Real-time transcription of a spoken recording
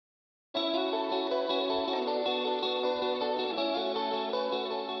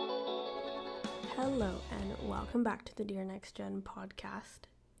Hello and welcome back to the Dear Next Gen podcast.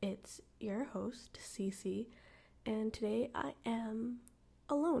 It's your host, Cece, and today I am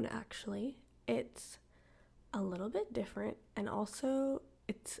alone actually. It's a little bit different, and also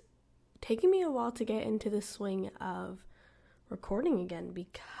it's taking me a while to get into the swing of recording again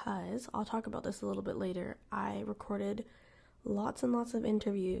because I'll talk about this a little bit later. I recorded lots and lots of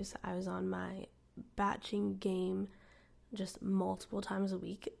interviews. I was on my batching game just multiple times a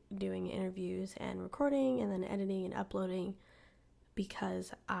week doing interviews and recording and then editing and uploading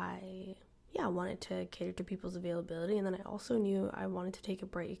because I wanted to cater to people's availability, and then I also knew I wanted to take a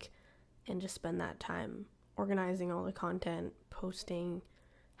break and just spend that time organizing all the content, posting,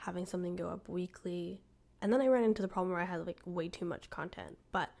 having something go up weekly. And then I ran into the problem where I had way too much content,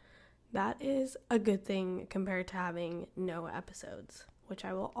 but that is a good thing compared to having no episodes, which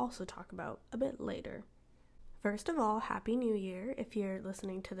I will also talk about a bit later. First of all, Happy New Year. If you're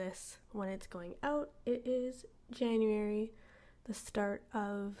listening to this when it's going out, it is January, the start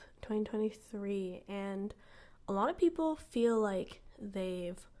of 2023, and a lot of people feel like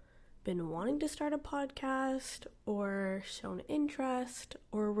they've been wanting to start a podcast or shown interest,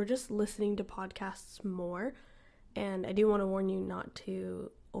 or we're just listening to podcasts more. And I do want to warn you not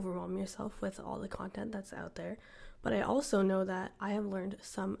to overwhelm yourself with all the content that's out there, but I also know that I have learned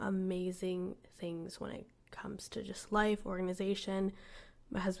some amazing things when it comes to just life, organization.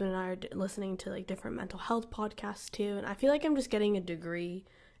 My husband and I are listening to different mental health podcasts too, and I feel like I'm just getting a degree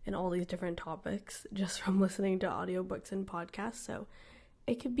in all these different topics just from listening to audiobooks and podcasts. So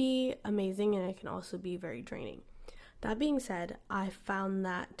it could be amazing, and it can also be very draining. That being said, I found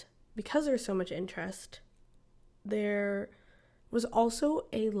that because there's so much interest, there was also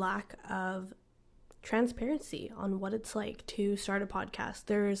a lack of transparency on what it's like to start a podcast.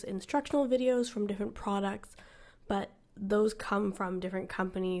 There's instructional videos from different products, but those come from different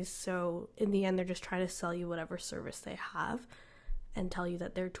companies, so in the end they're just trying to sell you whatever service they have and tell you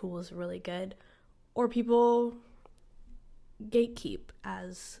that their tool is really good. Or people gatekeep,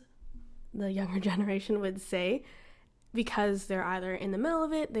 as the younger generation would say, because they're either in the middle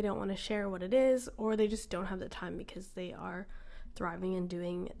of it, they don't want to share what it is, or they just don't have the time because they are thriving and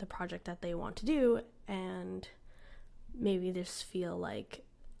doing the project that they want to do, and maybe they just feel like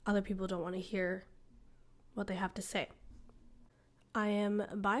other people don't want to hear what they have to say. I am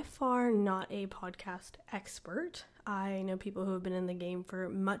by far not a podcast expert. I know people who have been in the game for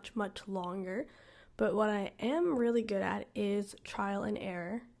much, much longer, but what I am really good at is trial and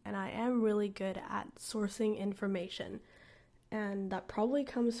error, and I am really good at sourcing information, and that probably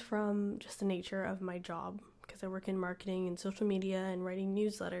comes from just the nature of my job. Because I work in marketing and social media and writing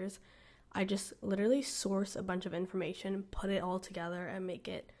newsletters, I just literally source a bunch of information, put it all together, and make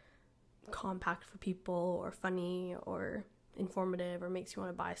it compact for people, or funny, or informative, or makes you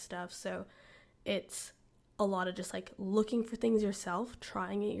want to buy stuff. So it's a lot of just looking for things yourself,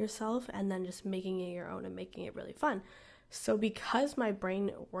 trying it yourself, and then just making it your own and making it really fun. So because my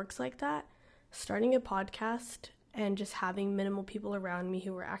brain works like that, starting a podcast and just having minimal people around me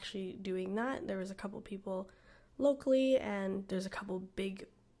who were actually doing that, there was a couple people locally, and there's a couple big,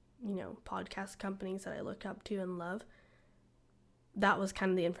 podcast companies that I looked up to and love. That was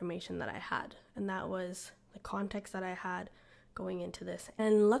kind of the information that I had, and that was the context that I had going into this.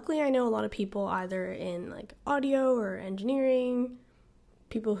 And luckily I know a lot of people either in audio or engineering,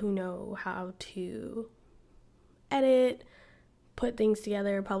 people who know how to edit, put things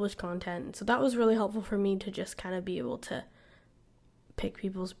together, publish content. So that was really helpful for me to just kind of be able to pick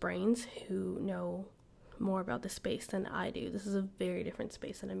people's brains who know more about the space than I do. This is a very different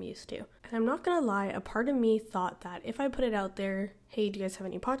space than I'm used to. And I'm not gonna lie, a part of me thought that if I put it out there, hey, do you guys have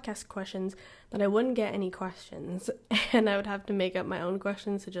any podcast questions, that I wouldn't get any questions and I would have to make up my own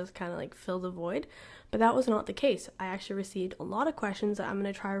questions to just kind of fill the void. But that was not the case. I actually received a lot of questions that I'm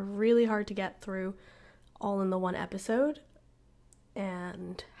gonna try really hard to get through all in the one episode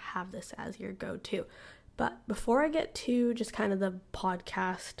and have this as your go-to. But before I get to just kind of the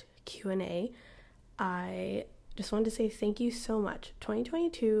podcast Q&A, I just wanted to say thank you so much.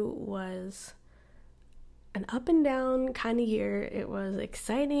 2022 was an up and down kind of year. It was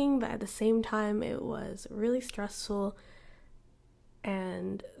exciting, but at the same time it was really stressful.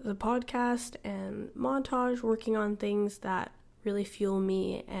 And the podcast and montage, working on things that really fuel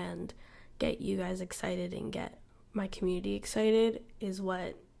me and get you guys excited and get my community excited, is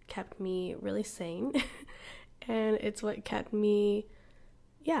what kept me really sane. And it's what kept me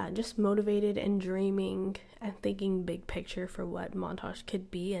just motivated and dreaming and thinking big picture for what montage could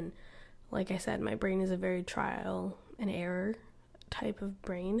be. And like I said, my brain is a very trial and error type of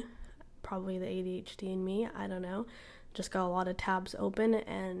brain, probably the ADHD in me, I don't know, just got a lot of tabs open,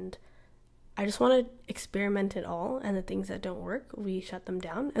 and I just want to experiment it all, and the things that don't work, we shut them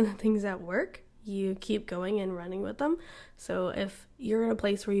down, and the things that work, you keep going and running with them. So if you're in a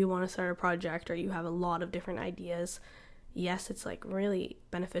place where you want to start a project or you have a lot of different ideas, yes, it's like really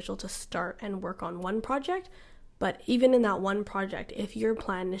beneficial to start and work on one project. But even in that one project, if your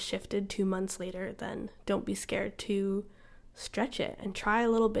plan is shifted 2 months later, then don't be scared to stretch it and try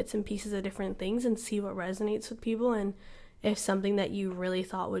little bits and pieces of different things and see what resonates with people. And if something that you really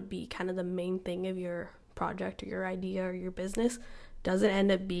thought would be kind of the main thing of your project or your idea or your business doesn't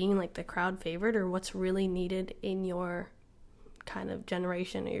end up being like the crowd favorite or what's really needed in your kind of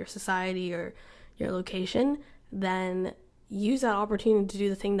generation or your society or your location, then use that opportunity to do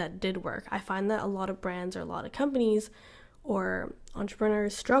the thing that did work. I find that a lot of brands or a lot of companies or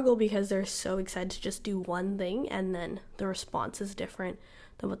entrepreneurs struggle because they're so excited to just do one thing, and then the response is different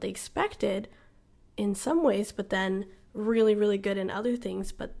than what they expected in some ways, but then really, really good in other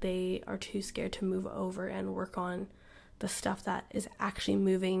things, but they are too scared to move over and work on the stuff that is actually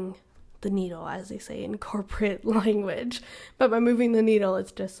moving the needle, as they say in corporate language. But by moving the needle,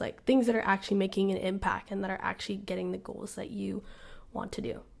 it's just like things that are actually making an impact and that are actually getting the goals that you want to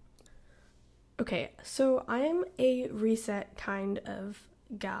do. Okay, so I am a reset kind of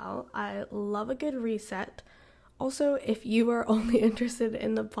gal. I love a good reset. Also, if you are only interested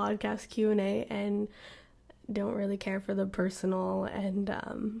in the podcast Q&A and don't really care for the personal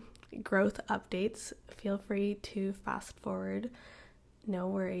and growth updates, feel free to fast forward. No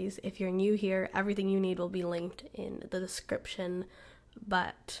worries. If you're new here, everything you need will be linked in the description,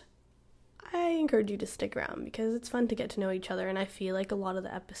 but I encourage you to stick around because it's fun to get to know each other, and I feel like a lot of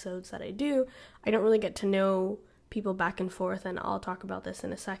the episodes that I do, I don't really get to know people back and forth, and I'll talk about this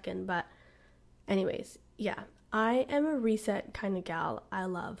in a second, but anyways, yeah, I am a reset kind of gal. I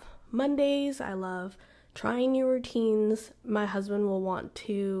love Mondays. I love trying new routines. My husband will want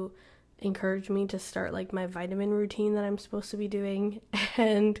to encourage me to start like my vitamin routine that I'm supposed to be doing,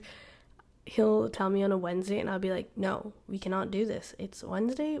 and he'll tell me on a Wednesday and I'll be like, no, we cannot do this. It's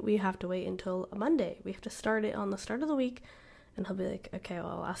Wednesday. We have to wait until a Monday. We have to start it on the start of the week. And he'll be like, okay, well,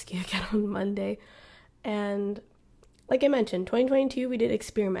 I'll ask you again on Monday. And like I mentioned, 2022, we did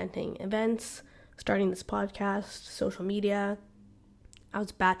experimenting, events, starting this podcast, social media. I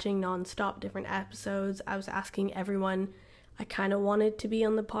was batching nonstop different episodes. I was asking everyone I kind of wanted to be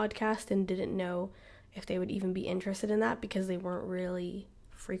on the podcast and didn't know if they would even be interested in that because they weren't really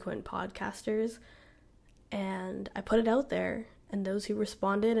frequent podcasters. And I put it out there, and those who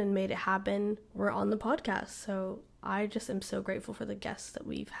responded and made it happen were on the podcast. So I just am so grateful for the guests that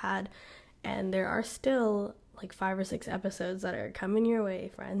we've had. And there are still like 5 or 6 episodes that are coming your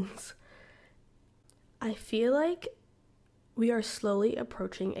way, friends. I feel like we are slowly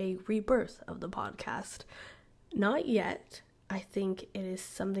approaching a rebirth of the podcast. Not yet. I think it is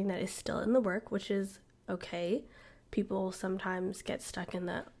something that is still in the work, which is okay. People sometimes get stuck in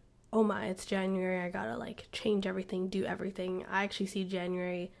the, oh my, it's January, I gotta like change everything, do everything. I actually see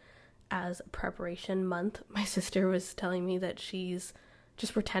January as a preparation month. My sister was telling me that she's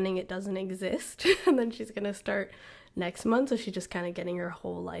just pretending it doesn't exist and then she's gonna start next month, so she's just kind of getting her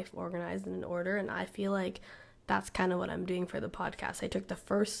whole life organized and in order. And I feel like that's kind of what I'm doing for the podcast. I took the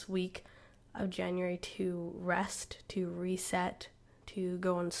first week of January to rest, to reset, to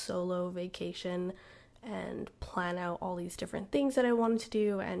go on solo vacation and plan out all these different things that I wanted to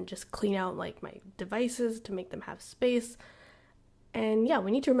do and just clean out like my devices to make them have space. And yeah,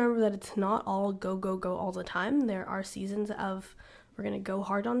 we need to remember that it's not all go, go, go all the time. There are seasons of we're going to go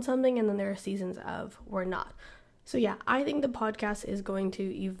hard on something, and then there are seasons of we're not. So yeah, I think the podcast is going to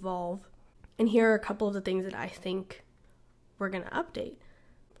evolve. And here are a couple of the things that I think we're going to update.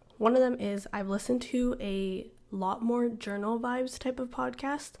 One of them is I've listened to a lot more journal vibes type of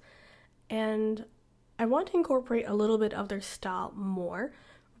podcast, and I want to incorporate a little bit of their style more.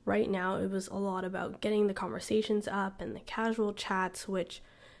 Right now, it was a lot about getting the conversations up and the casual chats, which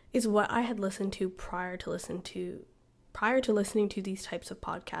is what I had listened to prior to listening to these types of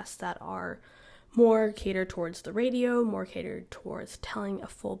podcasts that are more catered towards the radio, more catered towards telling a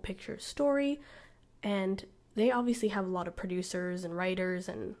full picture story. And they obviously have a lot of producers and writers,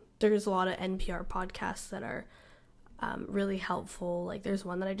 and there's a lot of NPR podcasts that are really helpful. Like there's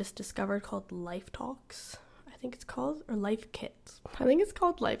one that I just discovered called Life Talks, I think it's called, or Life Kits. I think it's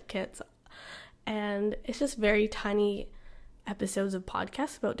called Life Kits. And it's just very tiny episodes of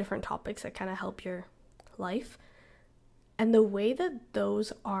podcasts about different topics that kind of help your life. And the way that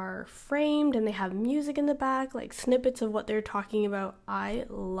those are framed and they have music in the back, like snippets of what they're talking about, I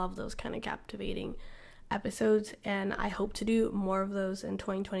love those kind of captivating episodes, and I hope to do more of those in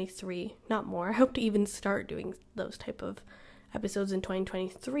 2023. Not more, I hope to even start doing those type of episodes in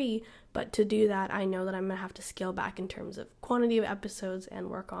 2023, but to do that, I know that I'm going to have to scale back in terms of quantity of episodes and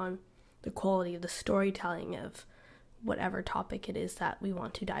work on the quality of the storytelling of whatever topic it is that we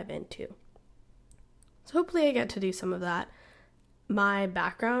want to dive into. So hopefully I get to do some of that. My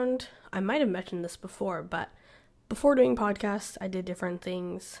background, I might have mentioned this before, but before doing podcasts, I did different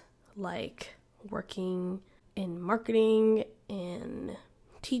things like working in marketing, in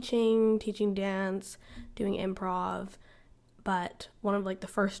teaching dance, doing improv. But one of the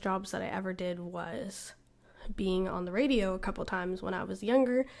first jobs that I ever did was being on the radio a couple times when I was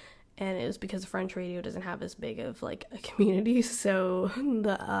younger, and it was because French radio doesn't have as big of a community, so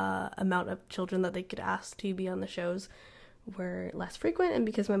the amount of children that they could ask to be on the shows were less frequent. And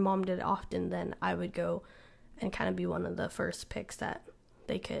because my mom did it often, then I would go and kind of be one of the first picks that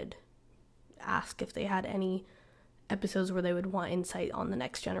they could ask if they had any episodes where they would want insight on the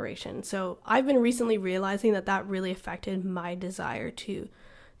next generation. So I've been recently realizing that really affected my desire to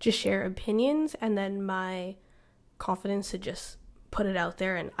just share opinions, and then my confidence to just put it out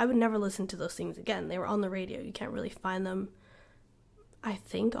there. And I would never listen to those things again. They were on the radio. You can't really find them, I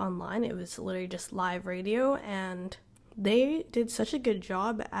think, online. It was literally just live radio, and they did such a good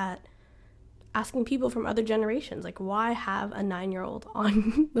job at asking people from other generations, why have a 9-year-old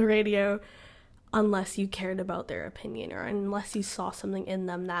on the radio unless you cared about their opinion, or unless you saw something in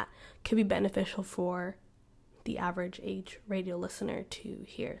them that could be beneficial for the average age radio listener to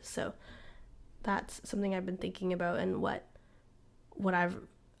hear. So that's something I've been thinking about, and what I've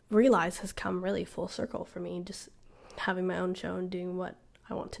realized has come really full circle for me, just having my own show and doing what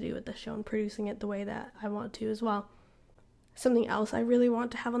I want to do with the show and producing it the way that I want to as well. Something else I really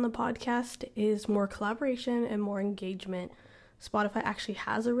want to have on the podcast is more collaboration and more engagement. Spotify actually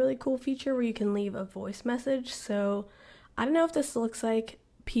has a really cool feature where you can leave a voice message. So I don't know if this looks like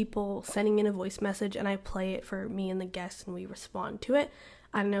people sending in a voice message and I play it for me and the guests and we respond to it.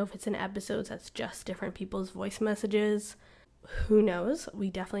 I don't know if it's in episodes that's just different people's voice messages. Who knows? We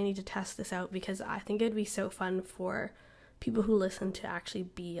definitely need to test this out, because I think it'd be so fun for people who listen to actually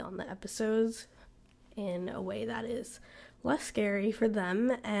be on the episodes in a way that is less scary for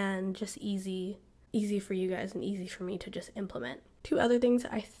them and just easy for you guys and easy for me to just implement. 2 other things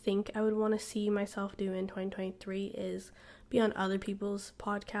I think I would want to see myself do in 2023 is be on other people's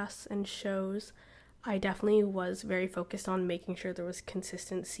podcasts and shows. I definitely was very focused on making sure there was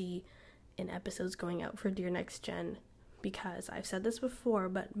consistency in episodes going out for Dear Next Gen, because I've said this before,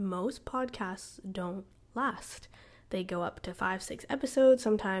 but most podcasts don't last. They go up to 5-6 episodes.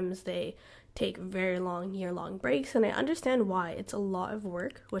 Sometimes they take very long, year-long breaks, and I understand why. It's a lot of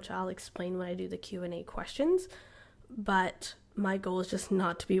work, which I'll explain when I do the Q&A questions, but my goal is just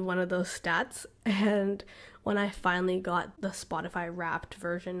not to be one of those stats. And when I finally got the Spotify Wrapped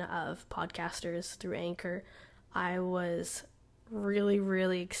version of Podcasters through Anchor, I was really,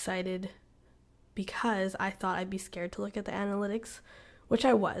 really excited, because I thought I'd be scared to look at the analytics, which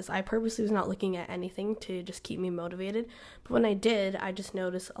I was. I purposely was not looking at anything to just keep me motivated. But when I did, I just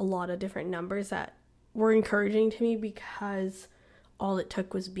noticed a lot of different numbers that were encouraging to me, because all it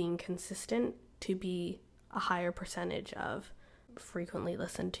took was being consistent to be a higher percentage of frequently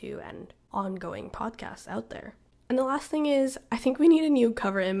listened to and ongoing podcasts out there. And the last thing is, I think we need a new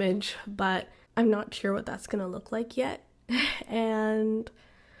cover image, but I'm not sure what that's going to look like yet. And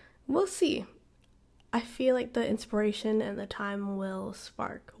we'll see. I feel like the inspiration and the time will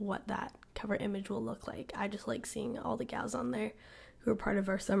spark what that cover image will look like. I just like seeing all the gals on there who are part of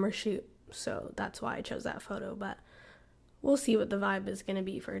our summer shoot, so that's why I chose that photo, but we'll see what the vibe is going to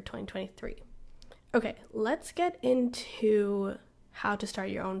be for 2023. Okay, let's get into how to start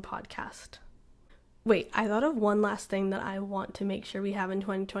your own podcast. Wait, I thought of one last thing that I want to make sure we have in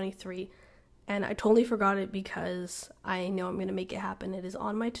 2023, and I totally forgot it because I know I'm going to make it happen. It is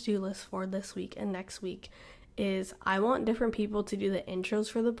on my to-do list for this week and next week. Is I want different people to do the intros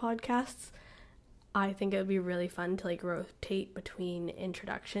for the podcasts. I think it would be really fun to rotate between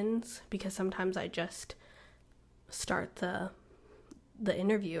introductions, because sometimes I just start the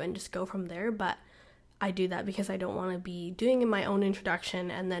interview and just go from there, but I do that because I don't want to be doing my own introduction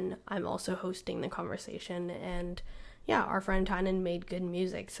and then I'm also hosting the conversation. And yeah, our friend Tynan made good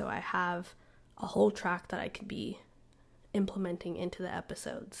music, so I have a whole track that I could be implementing into the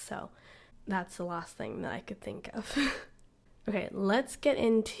episodes. So that's the last thing that I could think of. Okay, let's get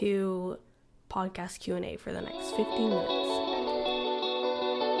into podcast Q&A for the next 15 minutes.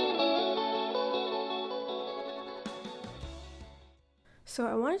 So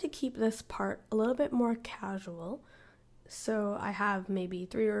I wanted to keep this part a little bit more casual. So I have maybe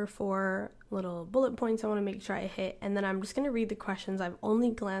 3 or 4 little bullet points I want to make sure I hit, and then I'm just going to read the questions. I've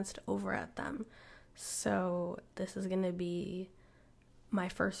only glanced over at them. So this is going to be my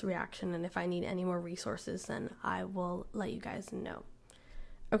first reaction, and if I need any more resources, then I will let you guys know.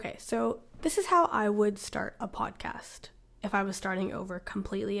 Okay, so this is how I would start a podcast if I was starting over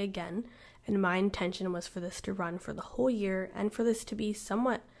completely again, and my intention was for this to run for the whole year and for this to be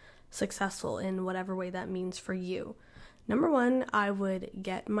somewhat successful in whatever way that means for you. Number one, I would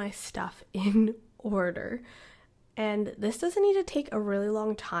get my stuff in order. And this doesn't need to take a really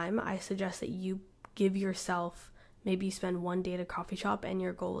long time. I suggest that you give yourself, maybe you spend one day at a coffee shop and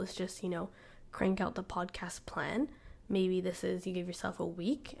your goal is just, crank out the podcast plan. Maybe this is you give yourself a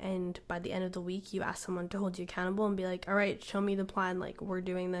week, and by the end of the week, you ask someone to hold you accountable and be like, all right, show me the plan. Like, we're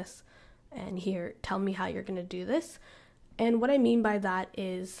doing this, and here, tell me how you're going to do this. And what I mean by that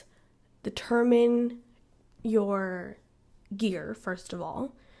is determine your gear, first of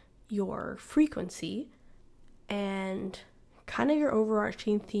all, your frequency, and kind of your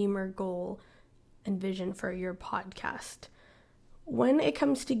overarching theme or goal and vision for your podcast. When it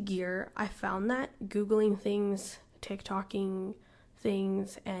comes to gear, I found that Googling things, TikToking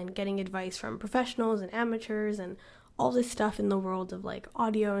things, and getting advice from professionals and amateurs and all this stuff in the world of like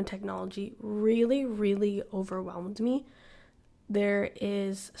audio and technology really, really overwhelmed me. There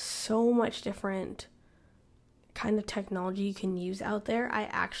is so much different kind of technology you can use out there. I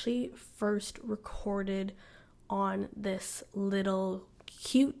actually first recorded on this little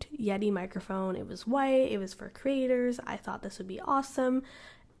cute Yeti microphone. It was white, it was for creators. I thought this would be awesome,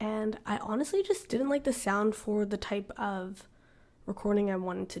 and I honestly just didn't like the sound for the type of recording I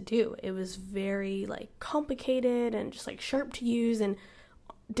wanted to do. It was very complicated and just sharp to use, and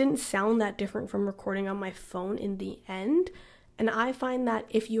didn't sound that different from recording on my phone in the end. And I find that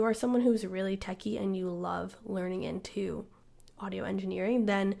if you are someone who's really techie and you love learning into audio engineering,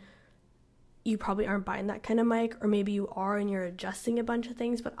 then you probably aren't buying that kind of mic, or maybe you are and you're adjusting a bunch of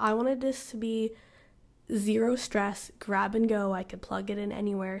things. But I wanted this to be zero stress, grab and go. I could plug it in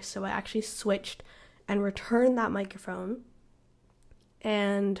anywhere. So I actually switched and returned that microphone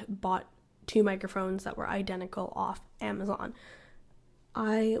and bought 2 microphones that were identical off Amazon.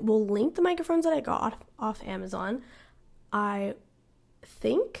 I will link the microphones that I got off Amazon. I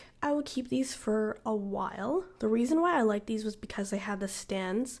think I will keep these for a while. The reason why I like these was because they had the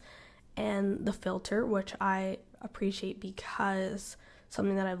stands and the filter, which I appreciate, because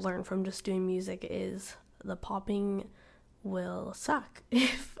something that I've learned from just doing music is the popping will suck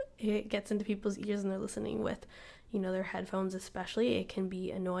if it gets into people's ears and they're listening with, their headphones especially. It can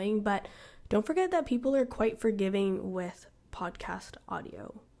be annoying, but don't forget that people are quite forgiving with podcast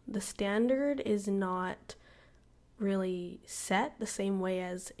audio. The standard is not really set the same way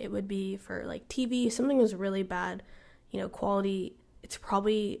as it would be for TV. If something was really bad, quality, it's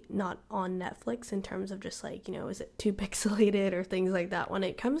probably not on Netflix in terms of just is it too pixelated or things like that. When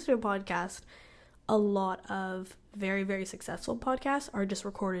it comes to a podcast, a lot of very, very successful podcasts are just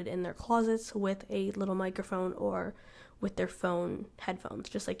recorded in their closets with a little microphone or with their phone headphones,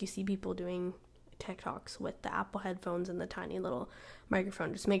 just like you see people doing TikToks with the Apple headphones and the tiny little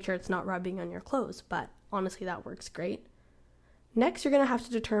microphone. Just make sure it's not rubbing on your clothes, but honestly, that works great. Next, you're going to have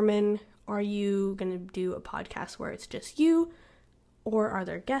to determine, are you going to do a podcast where it's just you, or are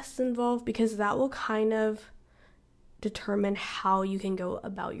there guests involved? Because that will kind of determine how you can go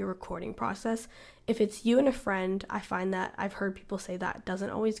about your recording process. If it's you and a friend, I find that I've heard people say that doesn't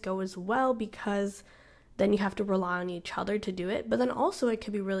always go as well, because then you have to rely on each other to do it. But then also it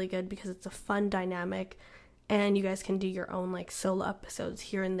could be really good because it's a fun dynamic and you guys can do your own solo episodes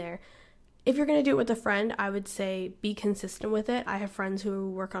here and there. If you're going to do it with a friend, I would say be consistent with it. I have friends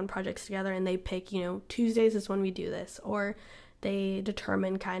who work on projects together and they pick, Tuesdays is when we do this, or they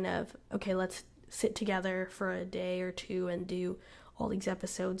determine okay, let's sit together for a day or two and do all these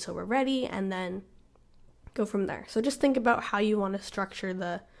episodes so we're ready, and then go from there. So just think about how you want to structure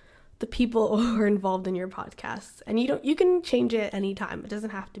the people who are involved in your podcasts, and you can change it anytime. It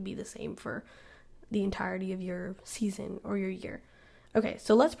doesn't have to be the same for the entirety of your season or your year. Okay,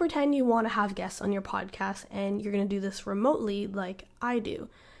 so let's pretend you want to have guests on your podcast and you're going to do this remotely like I do.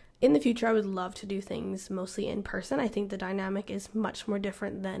 In the future, I would love to do things mostly in person. I think the dynamic is much more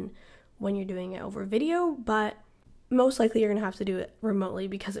different than when you're doing it over video, but most likely you're going to have to do it remotely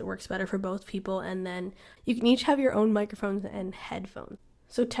because it works better for both people, and then you can each have your own microphones and headphones.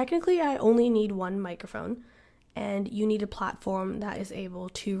 So technically, I only need one microphone, and you need a platform that is able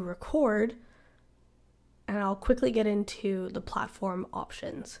to record, and I'll quickly get into the platform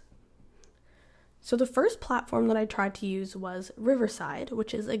options. So the first platform that I tried to use was Riverside,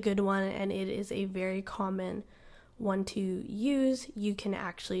 which is a good one, and it is a very common one to use. You can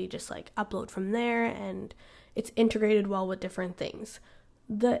actually just upload from there, and it's integrated well with different things.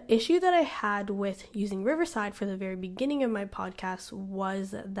 The issue that I had with using Riverside for the very beginning of my podcast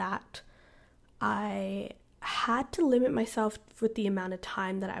was that I had to limit myself with the amount of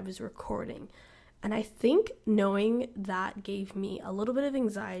time that I was recording. And I think knowing that gave me a little bit of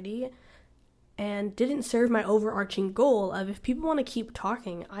anxiety and didn't serve my overarching goal of, if people want to keep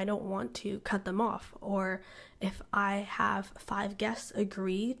talking, I don't want to cut them off. Or if I have 5 guests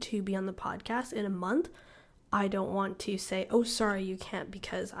agree to be on the podcast in a month, I don't want to say, oh, sorry, you can't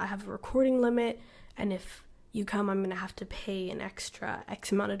because I have a recording limit, and if you come, I'm going to have to pay an extra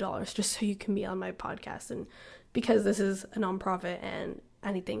X amount of dollars just so you can be on my podcast. And because this is a nonprofit and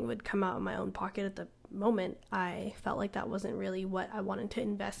anything would come out of my own pocket at the moment, I felt like that wasn't really what I wanted to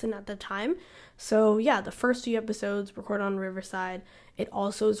invest in at the time. So yeah, the first few episodes record on Riverside. It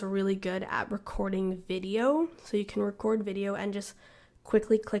also is really good at recording video. So you can record video and just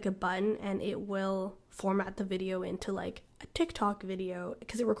quickly click a button and it will format the video into like a TikTok video,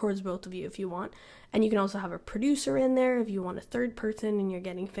 because it records both of you if you want. And you can also have a producer in there if you want a third person and you're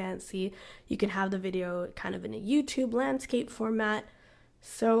getting fancy. You can have the video kind of in a YouTube landscape format.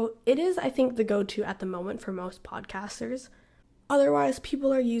 So it is, I think, the go-to at the moment for most podcasters. Otherwise,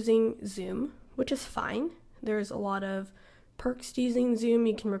 people are using Zoom, which is fine. There's a lot of perks to using Zoom.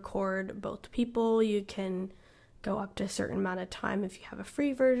 You can record both people. You can go up to a certain amount of time if you have a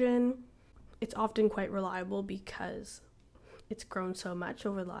free version. It's often quite reliable because it's grown so much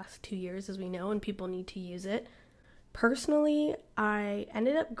over the last 2 years, as we know, and people need to use it. Personally, I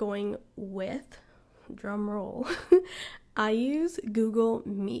ended up going with, drum roll, I use Google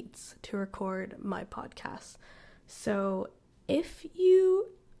Meets to record my podcasts. So if you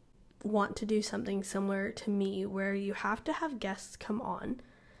want to do something similar to me where you have to have guests come on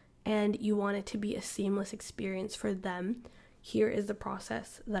and you want it to be a seamless experience for them, here is the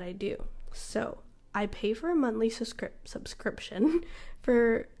process that I do. So I pay for a monthly subscription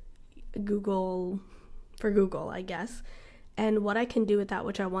for Google, I guess. And what I can do with that,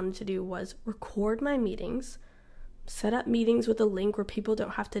 which I wanted to do, was record my meetings, set up meetings with a link where people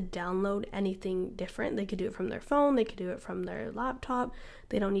don't have to download anything different. They could do it from their phone, they could do it from their laptop.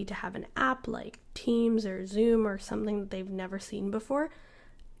 They don't need to have an app like Teams or Zoom or something that they've never seen before.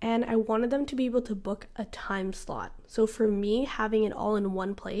 And I wanted them to be able to book a time slot. So for me, having it all in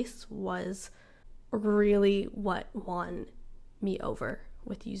one place was really what won me over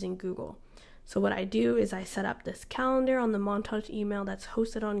with using Google. So what I do is I set up this calendar on the Montage email that's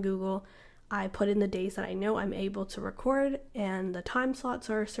hosted on Google. I put in the days that I know I'm able to record, and the time slots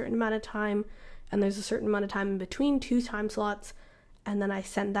are a certain amount of time, and there's a certain amount of time in between 2 time slots, and then I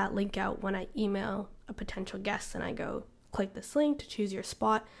send that link out when I email a potential guest, and I go, click this link to choose your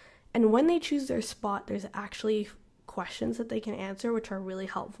spot. And when they choose their spot, there's actually questions that they can answer, which are really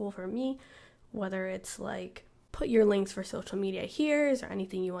helpful for me, whether it's like, put your links for social media here, is there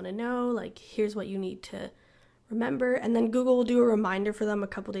anything you want to know, like here's what you need to remember. And then Google will do a reminder for them a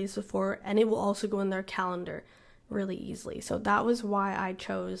couple days before, and it will also go in their calendar really easily. So that was why I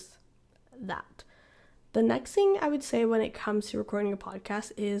chose that. The next thing I would say when it comes to recording a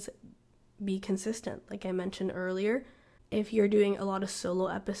podcast is be consistent. Like I mentioned earlier, if you're doing a lot of solo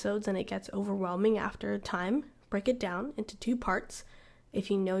episodes and it gets overwhelming after a time, break it down into 2 parts.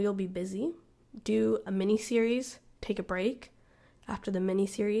 If you know you'll be busy, do a mini series, take a break. After the mini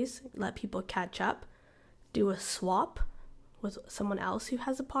series, let people catch up. Do a swap with someone else who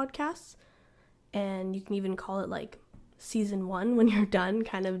has a podcast, and you can even call it like season 1 when you're done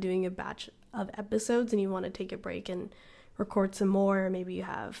kind of doing a batch of episodes and you want to take a break and record some more. Maybe you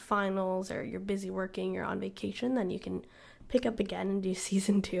have finals or you're busy working, you're on vacation, then you can pick up again and do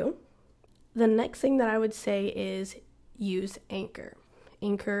season 2. The next thing that I would say is use Anchor.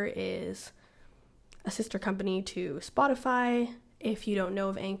 Anchor is a sister company to Spotify. If you don't know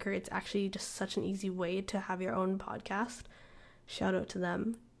of Anchor, it's actually just such an easy way to have your own podcast. Shout out to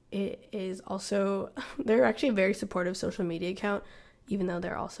them. It is also, they're actually a very supportive social media account, even though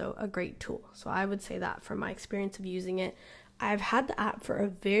they're also a great tool. So I would say that from my experience of using it. I've had the app for a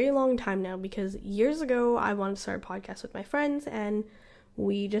very long time now, because years ago I wanted to start a podcast with my friends and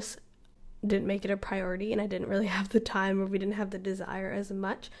we just didn't make it a priority, and I didn't really have the time, or we didn't have the desire as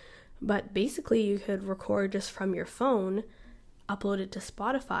much. But basically you could record just from your phone, upload it to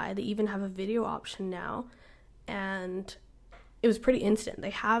Spotify. They even have a video option now, and it was pretty instant.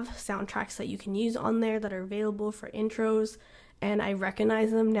 They have soundtracks that you can use on there that are available for intros, and I recognize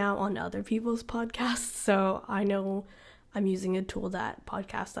them now on other people's podcasts, so I know I'm using a tool that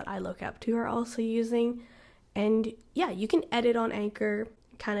podcasts that I look up to are also using. And yeah, you can edit on Anchor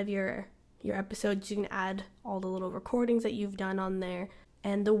kind of your episodes. You can add all the little recordings that you've done on there.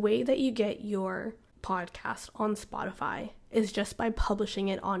 And the way that you get your podcast on Spotify is just by publishing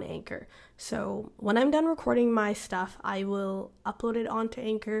it on Anchor. So when I'm done recording my stuff, I will upload it onto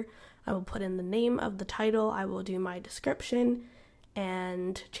Anchor. I will put in the name of the title. I will do my description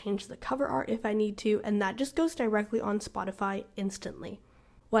and change the cover art if I need to. And that just goes directly on Spotify instantly.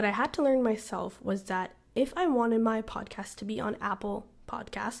 What I had to learn myself was that if I wanted my podcast to be on Apple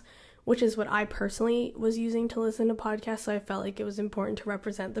Podcasts, which is what I personally was using to listen to podcasts, so I felt like it was important to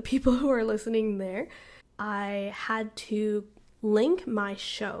represent the people who are listening there, I had to link my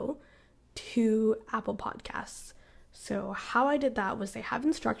show to Apple Podcasts. So how I did that was they have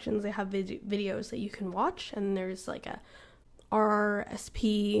instructions, they have videos that you can watch, and there's like a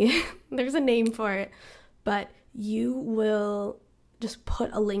RSP, there's a name for it, but you will just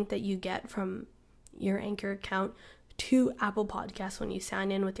put a link that you get from your Anchor account to Apple Podcasts when you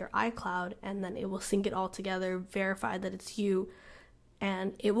sign in with your iCloud, and then it will sync it all together, verify that it's you,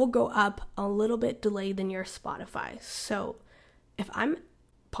 and it will go up a little bit delayed than your Spotify. So if I'm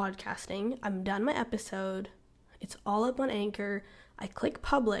podcasting, I'm done my episode, it's all up on Anchor, I click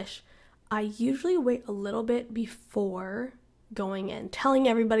publish, I usually wait a little bit before going in, telling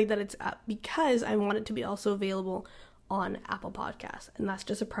everybody that it's up, because I want it to be also available on Apple Podcasts. And that's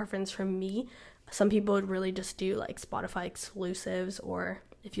just a preference from me. Some people would really just do like Spotify exclusives, or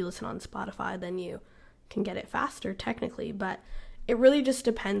if you listen on Spotify, then you can get it faster technically, but it really just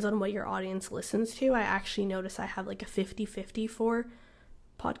depends on what your audience listens to. I actually notice I have like a 50-50 for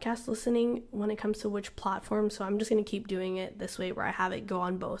podcast listening when it comes to which platform, so I'm just going to keep doing it this way where I have it go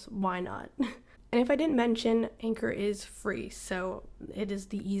on both. Why not? And if I didn't mention, Anchor is free, so it is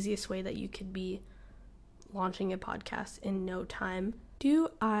the easiest way that you could be launching a podcast in no time. Do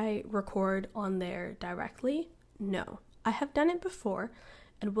I record on there directly? No. I have done it before,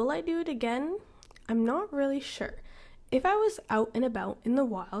 and will I do it again? I'm not really sure. If I was out and about in the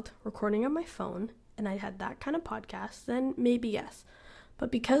wild recording on my phone and I had that kind of podcast, then maybe yes.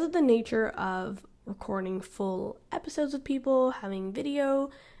 But because of the nature of recording full episodes with people, having video,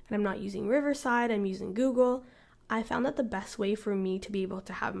 and I'm not using Riverside, I'm using Google, I found that the best way for me to be able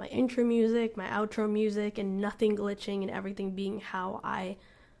to have my intro music, my outro music, and nothing glitching and everything being how I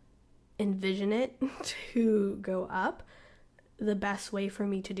envision it to go up, the best way for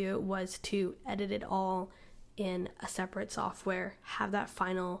me to do it was to edit it all in a separate software, have that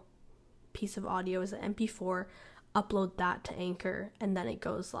final piece of audio as an MP4, upload that to Anchor, and then it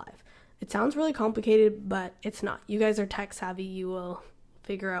goes live. It sounds really complicated, but it's not. You guys are tech savvy. You will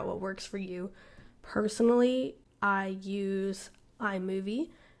figure out what works for you. Personally, I use iMovie,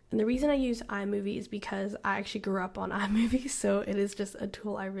 and the reason I use iMovie is because I actually grew up on iMovie, so it is just a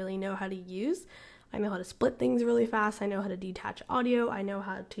tool I really know how to use. I know how to split things really fast, I know how to detach audio, I know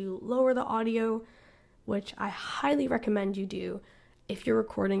how to lower the audio, which I highly recommend you do if you're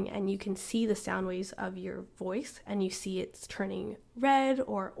recording and you can see the sound waves of your voice and you see it's turning red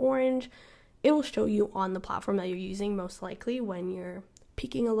or orange. It will show you on the platform that you're using most likely when you're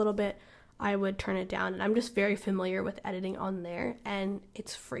peaking a little bit. I would turn it down, and I'm just very familiar with editing on there, and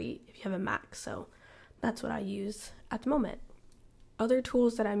it's free if you have a Mac, so that's what I use at the moment. Other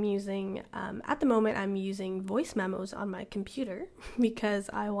tools that I'm using, at the moment I'm using voice memos on my computer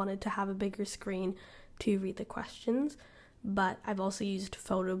because I wanted to have a bigger screen to read the questions, but I've also used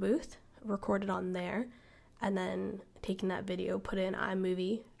Photo Booth, recorded on there, and then taken that video, put it in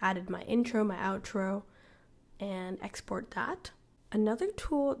iMovie, added my intro, my outro, and export that. Another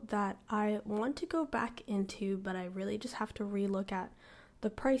tool that I want to go back into, but I really just have to relook at the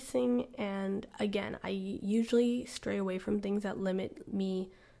pricing, and again, I usually stray away from things that limit me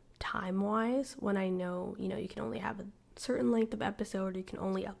time-wise when I know, you can only have a certain length of episode, you can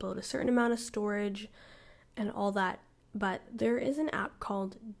only upload a certain amount of storage, and all that, but there is an app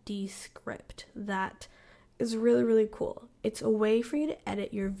called Descript that is really, really cool. It's a way for you to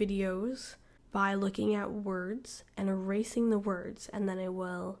edit your videos by looking at words and erasing the words, and then it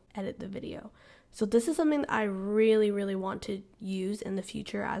will edit the video. So this is something that I really, really want to use in the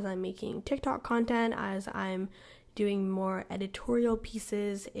future as I'm making TikTok content, as I'm doing more editorial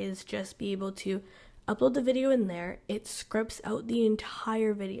pieces, is just be able to upload the video in there. It scripts out the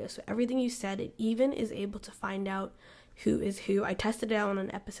entire video. So everything you said, it even is able to find out who is who. I tested it out on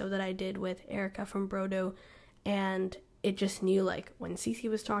an episode that I did with Erica from Brodo, and it just knew like when Cece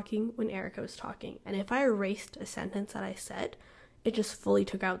was talking, when Erica was talking. And if I erased a sentence that I said, it just fully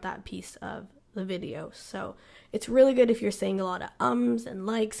took out that piece of the video. So it's really good if you're saying a lot of ums and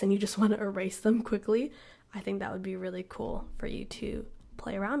likes and you just want to erase them quickly. I think that would be really cool for you to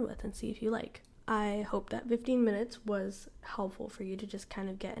play around with and see if you like. I hope that 15 minutes was helpful for you to just kind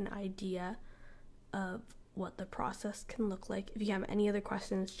of get an idea of what the process can look like. If you have any other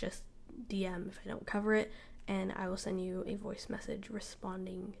questions, just DM if I don't cover it, and I will send you a voice message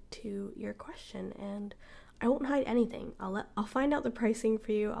responding to your question, and I won't hide anything. I'll find out the pricing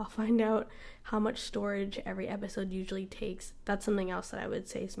for you. I'll find out how much storage every episode usually takes. That's something else that I would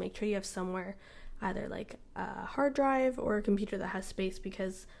say, is make sure you have somewhere, either like a hard drive or a computer that has space,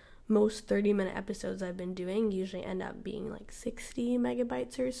 because most 30-minute episodes I've been doing usually end up being like 60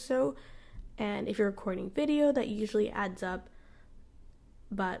 megabytes or so. And if you're recording video, that usually adds up.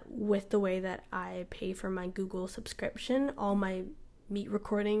 But with the way that I pay for my Google subscription, all my meet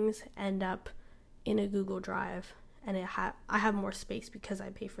recordings end up in a Google Drive, and I have more space because I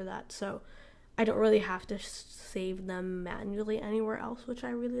pay for that, so I don't really have to save them manually anywhere else, which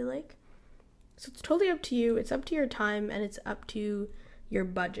I really like. So it's totally up to you. It's up to your time, and it's up to your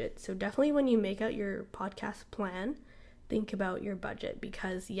budget. So definitely when you make out your podcast plan, think about your budget,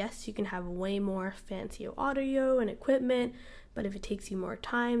 because yes, you can have way more fancy audio and equipment, but if it takes you more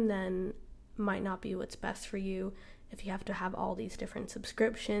time, then might not be what's best for you. If you have to have all these different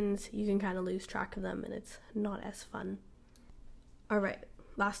subscriptions, you can kind of lose track of them, and it's not as fun. All right,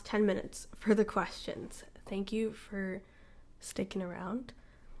 last 10 minutes for the questions. Thank you for sticking around.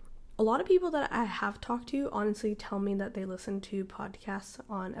 A lot of people that I have talked to honestly tell me that they listen to podcasts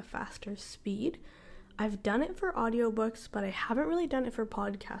on a faster speed. I've done it for audiobooks, but I haven't really done it for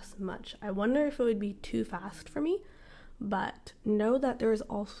podcasts much. I wonder if it would be too fast for me. But know that there is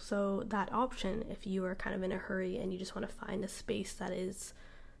also that option if you are kind of in a hurry and you just want to find a space that is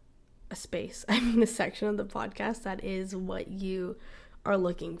a section of the podcast that is what you are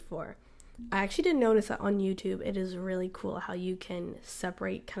looking for. I actually did notice that on YouTube, it is really cool how you can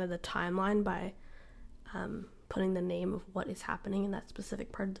separate kind of the timeline by putting the name of what is happening in that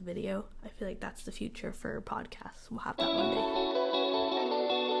specific part of the video. I feel like that's the future for podcasts. We'll have that one day.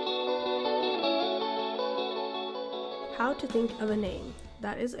 How to think of a name?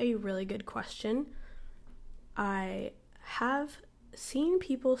 That is a really good question. I have seen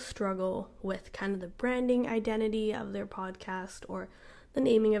people struggle with kind of the branding identity of their podcast or the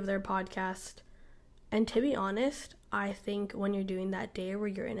naming of their podcast. And to be honest, I think when you're doing that day where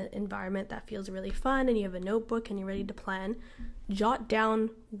you're in an environment that feels really fun and you have a notebook and you're ready to plan, jot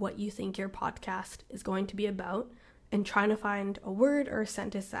down what you think your podcast is going to be about and trying to find a word or a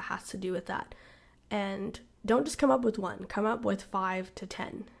sentence that has to do with that. And don't just come up with one, come up with 5 to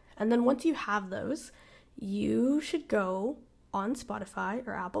 10. And then once you have those, you should go on Spotify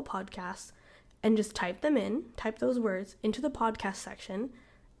or Apple Podcasts and just type those words into the podcast section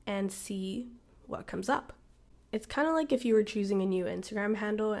and see what comes up. It's kind of like if you were choosing a new Instagram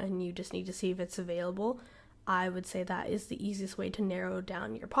handle and you just need to see if it's available. I would say that is the easiest way to narrow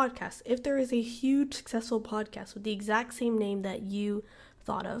down your podcast. If there is a huge successful podcast with the exact same name that you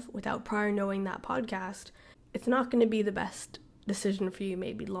thought of without prior knowing that podcast, it's not going to be the best decision for you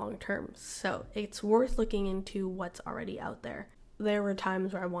maybe long term. So it's worth looking into what's already out there. There were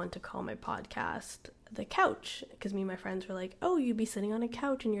times where I wanted to call my podcast The Couch, because me and my friends were like, oh, you'd be sitting on a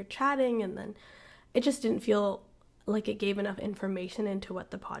couch and you're chatting, and then it just didn't feel like it gave enough information into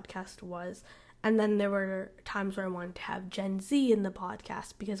what the podcast was. And then there were times where I wanted to have Gen Z in the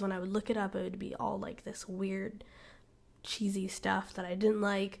podcast, because when I would look it up, it would be all like this weird cheesy stuff that I didn't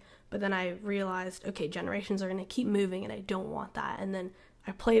like. But then I realized, okay, generations are going to keep moving and I don't want that. And then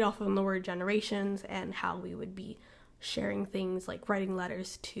I played off on the word generations and how we would be sharing things like writing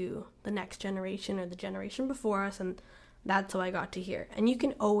letters to the next generation or the generation before us, and that's how I got to here. And you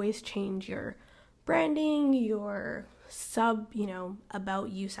can always change your branding, your about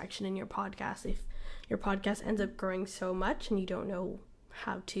you section in your podcast. If your podcast ends up growing so much and you don't know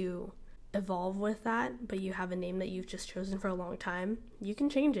how to evolve with that, but you have a name that you've just chosen for a long time, you can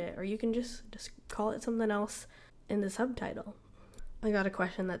change it, or you can just call it something else in the subtitle. I got a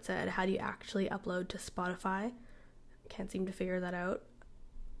question that said, how do you actually upload to Spotify? Can't seem to figure that out.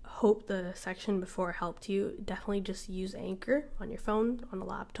 Hope the section before helped you. Definitely just use Anchor on your phone, on a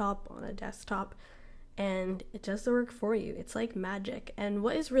laptop, on a desktop, and it does the work for you. It's like magic. And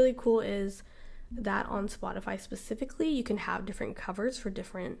what is really cool is that on Spotify specifically, you can have different covers for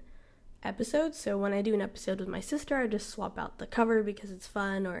different episodes. So when I do an episode with my sister, I just swap out the cover because it's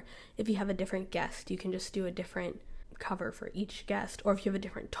fun. Or if you have a different guest, you can just do a different cover for each guest. Or if you have a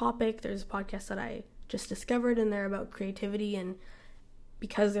different topic, there's a podcast that I just discovered and they're about creativity, and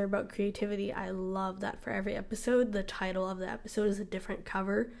because they're about creativity, I love that for every episode, the title of the episode is a different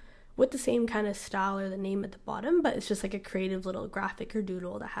cover with the same kind of style or the name at the bottom, but it's just like a creative little graphic or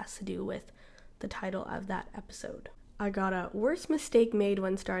doodle that has to do with the title of that episode. I got a worst mistake made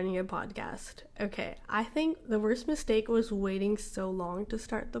when starting a podcast. Okay, I think the worst mistake was waiting so long to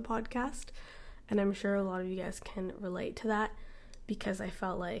start the podcast, and I'm sure a lot of you guys can relate to that, because I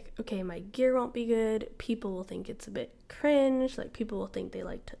felt like, okay, my gear won't be good. People will think it's a bit cringe. Like, people will think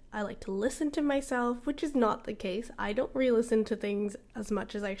I like to listen to myself, which is not the case. I don't re-listen to things as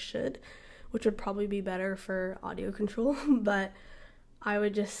much as I should, which would probably be better for audio control. But I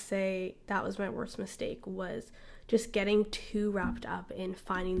would just say that was my worst mistake, was just getting too wrapped up in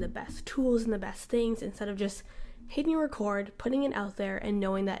finding the best tools and the best things instead of just hitting record, putting it out there, and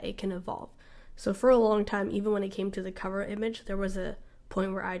knowing that it can evolve. So for a long time, even when it came to the cover image, there was a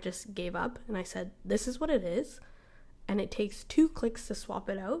point where I just gave up and I said, this is what it is, and it takes 2 clicks to swap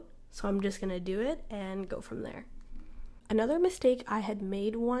it out, so I'm just gonna do it and go from there. Another mistake I had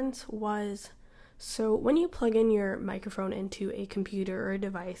made once was, so when you plug in your microphone into a computer or a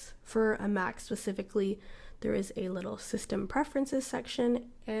device, for a Mac specifically, there is a little system preferences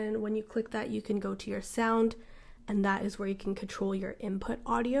section, and when you click that, you can go to your sound, and that is where you can control your input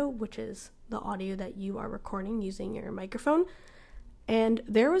audio, which is the audio that you are recording using your microphone. And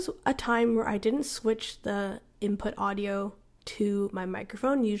there was a time where I didn't switch the input audio to my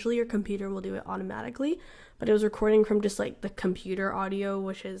microphone. Usually your computer will do it automatically, but it was recording from just like the computer audio,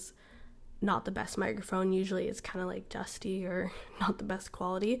 which is not the best microphone. Usually it's kind of like dusty or not the best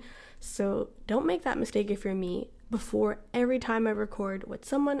quality. So don't make that mistake if you're me. Before every time I record with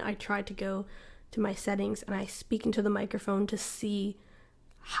someone, I try to go to my settings and I speak into the microphone to see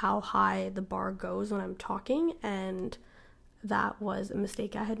how high the bar goes when I'm talking, and that was a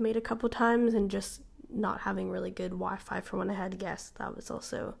mistake I had made a couple times, and just not having really good Wi-Fi for when I had guests, that was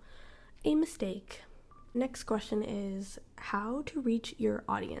also a mistake. Next question is how to reach your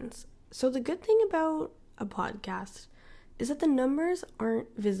audience. So the good thing about a podcast is that the numbers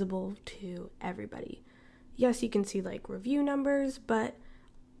aren't visible to everybody. Yes, you can see like review numbers, but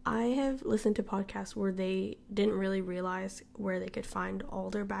I have listened to podcasts where they didn't really realize where they could find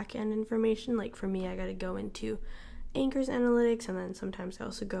all their back-end information. Like for me, I got to go into Anchor's analytics, and then sometimes I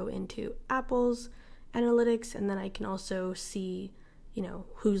also go into Apple's analytics, and then I can also see,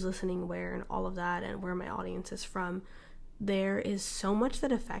 who's listening where and all of that, and where my audience is from. There is so much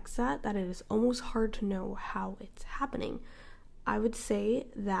that affects that it is almost hard to know how it's happening. I would say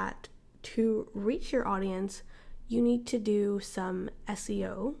that to reach your audience, you need to do some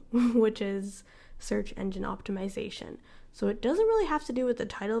SEO, which is search engine optimization. So it doesn't really have to do with the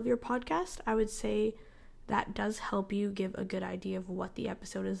title of your podcast. I would say that does help you give a good idea of what the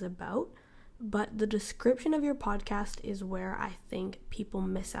episode is about. But the description of your podcast is where I think people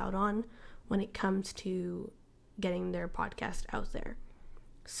miss out on when it comes to getting their podcast out there.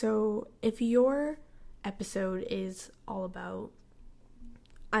 So if your episode is all about,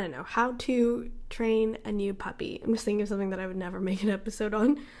 how to train a new puppy. I'm just thinking of something that I would never make an episode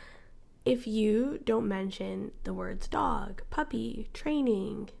on. If you don't mention the words dog, puppy,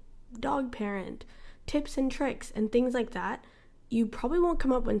 training, dog parent, tips and tricks, and things like that, you probably won't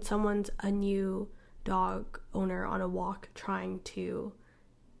come up when someone's a new dog owner on a walk trying to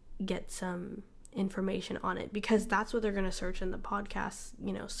get some information on it, because that's what they're going to search in the podcast,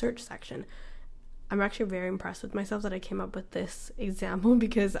 search section. I'm actually very impressed with myself that I came up with this example,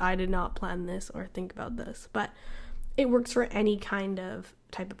 because I did not plan this or think about this, but it works for any kind of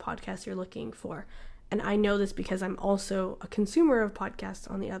type of podcast you're looking for. And I know this because I'm also a consumer of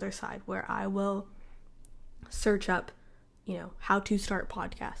podcasts on the other side, where I will search up, how to start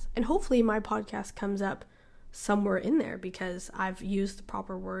podcasts. And hopefully my podcast comes up somewhere in there, because I've used the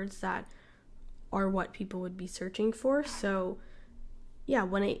proper words that are what people would be searching for. So yeah,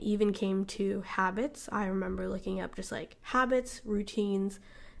 when it even came to habits, I remember looking up just like habits, routines,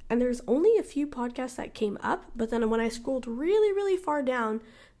 and there's only a few podcasts that came up, but then when I scrolled really, really far down,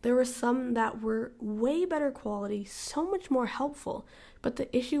 there were some that were way better quality, so much more helpful, but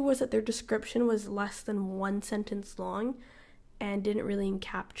the issue was that their description was less than 1 sentence long and didn't really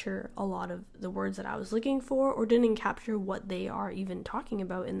capture a lot of the words that I was looking for, or didn't capture what they are even talking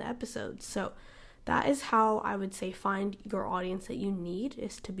about in the episode. So that is how I would say find your audience that you need,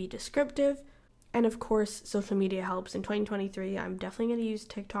 is to be descriptive. And of course, social media helps. In 2023, I'm definitely going to use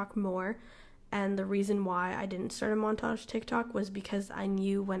TikTok more. And the reason why I didn't start a montage TikTok was because I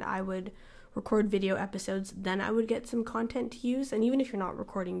knew when I would record video episodes, then I would get some content to use. And even if you're not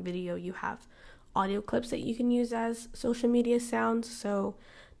recording video, you have audio clips that you can use as social media sounds. So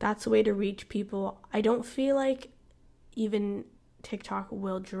that's a way to reach people. I don't feel like even TikTok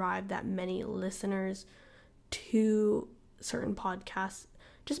will drive that many listeners to certain podcasts,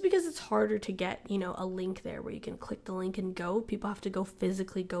 just because it's harder to get, a link there where you can click the link and go. People have to go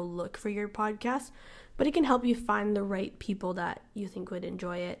physically go look for your podcast, but it can help you find the right people that you think would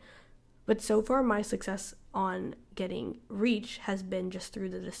enjoy it. But so far, my success on getting reach has been just through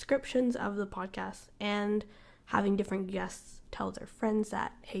the descriptions of the podcast and having different guests tell their friends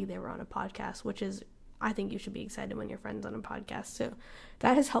that, hey, they were on a podcast, which is, I think you should be excited when your friend's on a podcast. So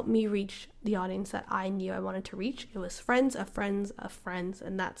that has helped me reach the audience that I knew I wanted to reach. It was friends of friends of friends,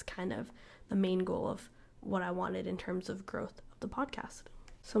 and that's kind of the main goal of what I wanted in terms of growth of the podcast.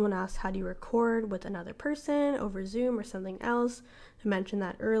 Someone asked, how do you record with another person over Zoom or something else? I mentioned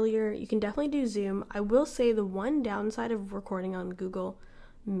that earlier. You can definitely do Zoom. I will say the one downside of recording on Google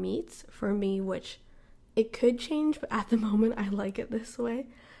Meets for me, which it could change, but at the moment I like it this way,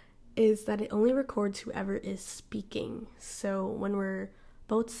 is that it only records whoever is speaking. So when we're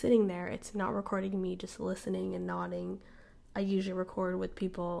both sitting there, it's not recording me just listening and nodding. I usually record with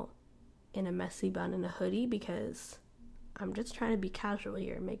people in a messy bun and a hoodie because I'm just trying to be casual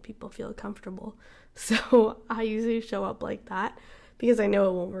here and make people feel comfortable. So I usually show up like that because I know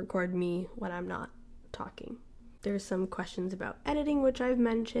it won't record me when I'm not talking. There's some questions about editing, which I've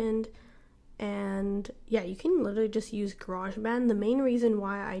mentioned. And yeah, you can literally just use GarageBand. The main reason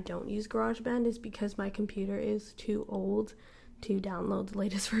why I don't use GarageBand is because my computer is too old to download the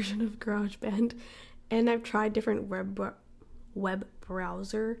latest version of GarageBand. And I've tried different web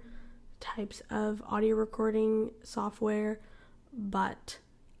browser types of audio recording software, but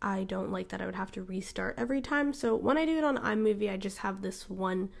I don't like that I would have to restart every time. So when I do it on iMovie, I just have this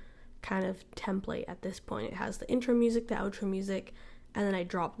one kind of template at this point. It has the intro music, the outro music, and then I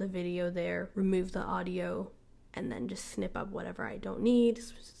drop the video there, remove the audio, and then just snip up whatever I don't need,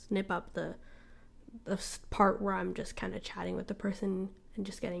 snip up the part where I'm just kind of chatting with the person and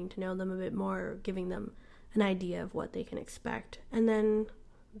just getting to know them a bit more, giving them an idea of what they can expect. And then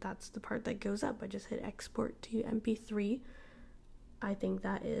that's the part that goes up. I just hit export to MP3. I think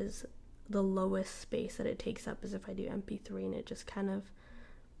that is the lowest space that it takes up, is if I do MP3, and it just kind of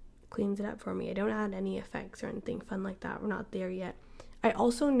cleans it up for me. I don't add any effects or anything fun like that. We're not there yet. I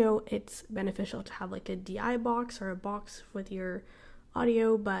also know it's beneficial to have like a DI box or a box with your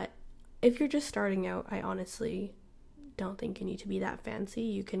audio, but if you're just starting out, I honestly don't think you need to be that fancy.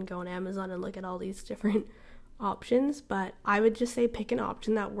 You can go on Amazon and look at all these different options, but I would just say pick an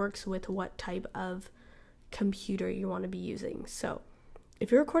option that works with what type of computer you want to be using. So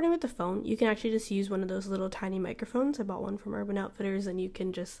if you're recording with the phone, you can actually just use one of those little tiny microphones. I bought one from Urban Outfitters, and you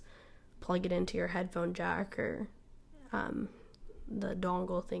can just plug it into your headphone jack or the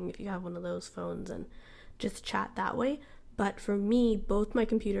dongle thing if you have one of those phones, and just chat that way. But for me, both my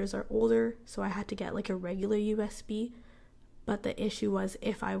computers are older, so I had to get like a regular USB. But the issue was,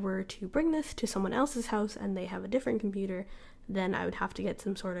 if I were to bring this to someone else's house and they have a different computer, then I would have to get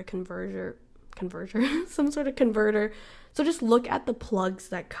some sort of converter. So just look at the plugs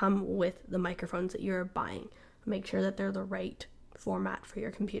that come with the microphones that you're buying. Make sure that they're the right format for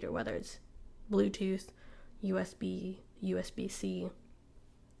your computer, whether it's Bluetooth, USB, USB-C,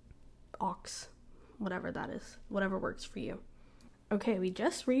 aux, whatever that is, whatever works for you. Okay, we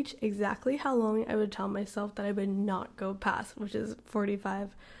just reached exactly how long I would tell myself that I would not go past, which is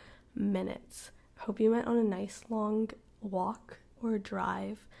 45 minutes. Hope you went on a nice long walk or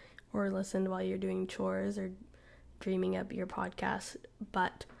drive or listened while you're doing chores or dreaming up your podcast.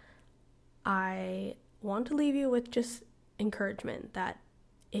 But I want to leave you with just encouragement that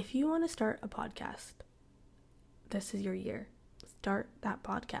if you want to start a podcast, this is your year. Start that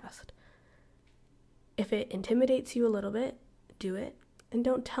podcast. If it intimidates you a little bit, do it, and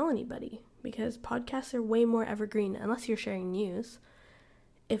don't tell anybody, because podcasts are way more evergreen unless you're sharing news.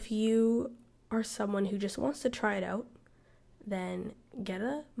 If you are someone who just wants to try it out, then get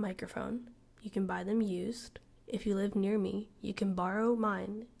a microphone. You can buy them used. If you live near me, you can borrow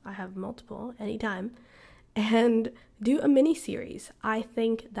mine. I have multiple anytime. And do a mini series. I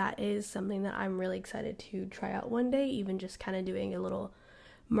think that is something that I'm really excited to try out one day, even just kind of doing a little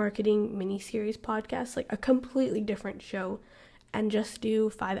marketing mini series podcast, like a completely different show, and just do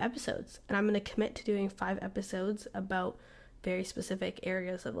 5 episodes. And I'm going to commit to doing 5 episodes about very specific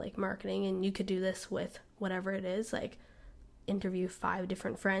areas of like marketing. And you could do this with whatever it is, like interview 5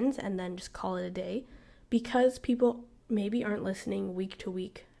 different friends and then just call it a day, because people maybe aren't listening week to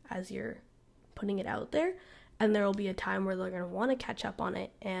week as you're putting it out there, and there will be a time where they're going to want to catch up on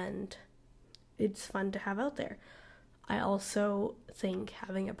it, and it's fun to have out there. I also think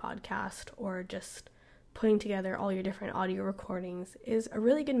having a podcast or just putting together all your different audio recordings is a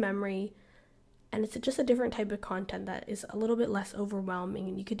really good memory, and it's just a different type of content that is a little bit less overwhelming,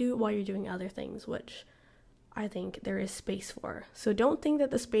 and you could do it while you're doing other things, which I think there is space for. So don't think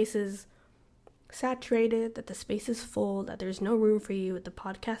that the space is saturated, that the space is full, that there's no room for you at the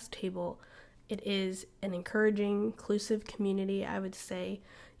podcast table. It is an encouraging, inclusive community, I would say.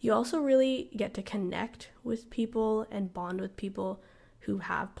 You also really get to connect with people and bond with people who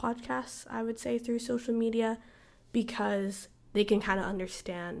have podcasts, I would say, through social media, because they can kind of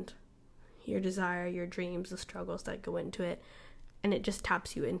understand your desire, your dreams, the struggles that go into it, and it just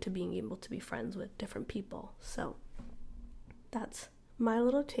taps you into being able to be friends with different people. So that's my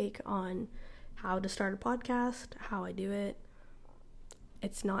little take on how to start a podcast, how I do it.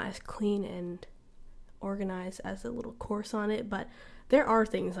 It's not as clean and organized as a little course on it, but there are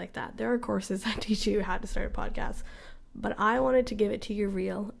things like that. There are courses that teach you how to start a podcast, but I wanted to give it to you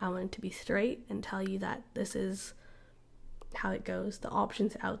real. I wanted to be straight and tell you that this is how it goes. The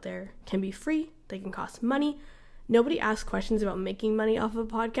options out there can be free, they can cost money. Nobody asks questions about making money off of a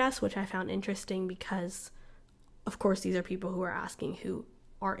podcast, which I found interesting because, of course, these are people who are asking who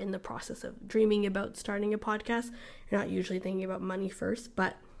are in the process of dreaming about starting a podcast. You're not usually thinking about money first,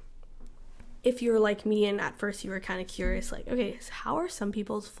 but if you're like me and at first you were kind of curious, like, okay, so how are some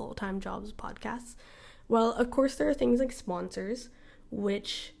people's full-time jobs podcasts? Well, of course, there are things like sponsors,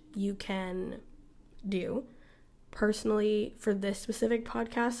 which you can do. Personally, for this specific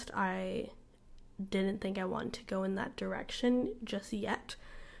podcast, I didn't think I wanted to go in that direction just yet,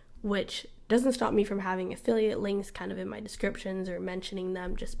 which doesn't stop me from having affiliate links kind of in my descriptions or mentioning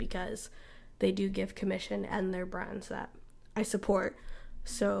them, just because they do give commission and they're brands that I support.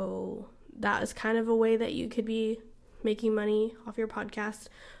 So that is kind of a way that you could be making money off your podcast.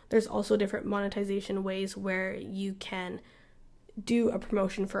 There's also different monetization ways where you can do a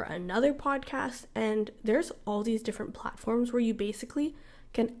promotion for another podcast, and there's all these different platforms where you basically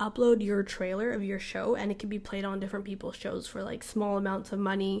can upload your trailer of your show and it can be played on different people's shows for like small amounts of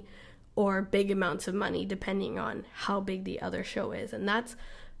money or big amounts of money depending on how big the other show is. And that's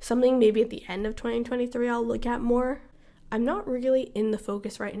something maybe at the end of 2023 I'll look at more. I'm not really in the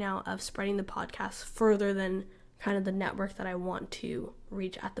focus right now of spreading the podcast further than kind of the network that I want to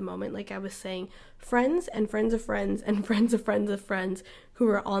reach at the moment. Like I was saying, friends and friends of friends and friends of friends of friends who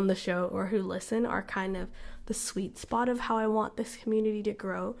are on the show or who listen are kind of the sweet spot of how I want this community to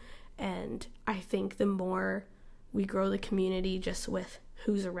grow. And I think the more we grow the community just with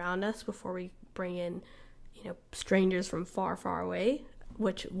who's around us before we bring in, strangers from far, far away,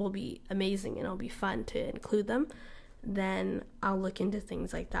 which will be amazing and it'll be fun to include them, then I'll look into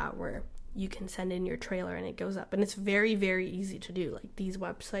things like that where you can send in your trailer and it goes up. And it's very, very easy to do. Like these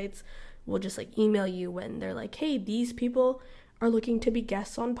websites will just like email you when they're like, hey, these people are looking to be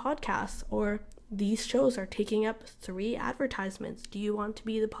guests on podcasts, or these shows are taking up 3 advertisements. Do you want to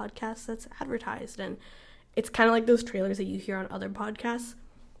be the podcast that's advertised? And it's kind of like those trailers that you hear on other podcasts.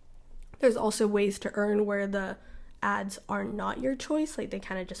 There's also ways to earn where the ads are not your choice. Like they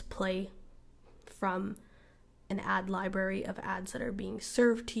kind of just play from an ad library of ads that are being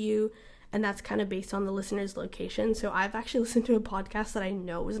served to you. And that's kind of based on the listener's location. So I've actually listened to a podcast that I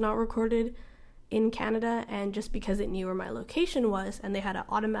know was not recorded in Canada, and just because it knew where my location was and they had an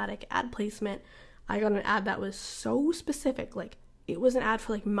automatic ad placement, I got an ad that was so specific. Like it was an ad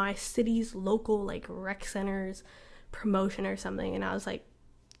for like my city's local like rec centers promotion or something, and I was like,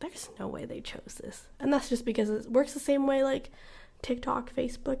 there's no way they chose this. And that's just because it works the same way like TikTok,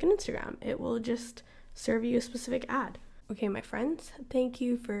 Facebook, and Instagram. It will just serve you a specific ad. Okay, my friends, thank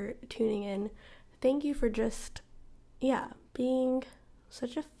you for tuning in. Thank you for just, being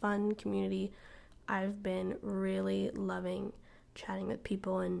such a fun community. I've been really loving chatting with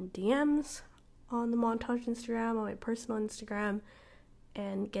people in DMs on the Montage Instagram, on my personal Instagram,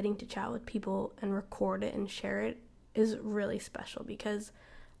 and getting to chat with people and record it and share it is really special, because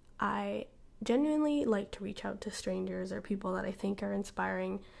I genuinely like to reach out to strangers or people that I think are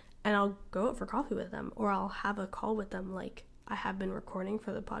inspiring, and I'll go out for coffee with them, or I'll have a call with them like I have been recording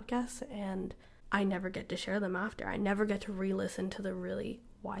for the podcast, and I never get to share them after. I never get to re-listen to the really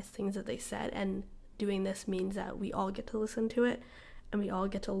wise things that they said, and doing this means that we all get to listen to it, and we all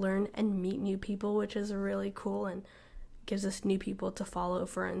get to learn and meet new people, which is really cool, and gives us new people to follow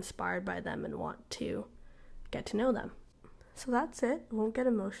if we're inspired by them and want to get to know them. So that's it. I won't get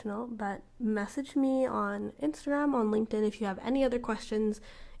emotional, but message me on Instagram, on LinkedIn if you have any other questions.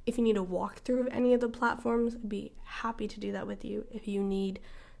 If you need a walkthrough of any of the platforms, I'd be happy to do that with you. If you need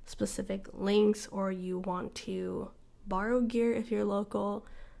specific links or you want to borrow gear if you're local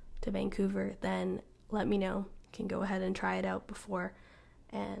to Vancouver, then let me know. You can go ahead and try it out before,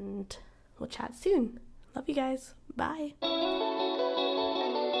 and we'll chat soon. Love you guys. Bye.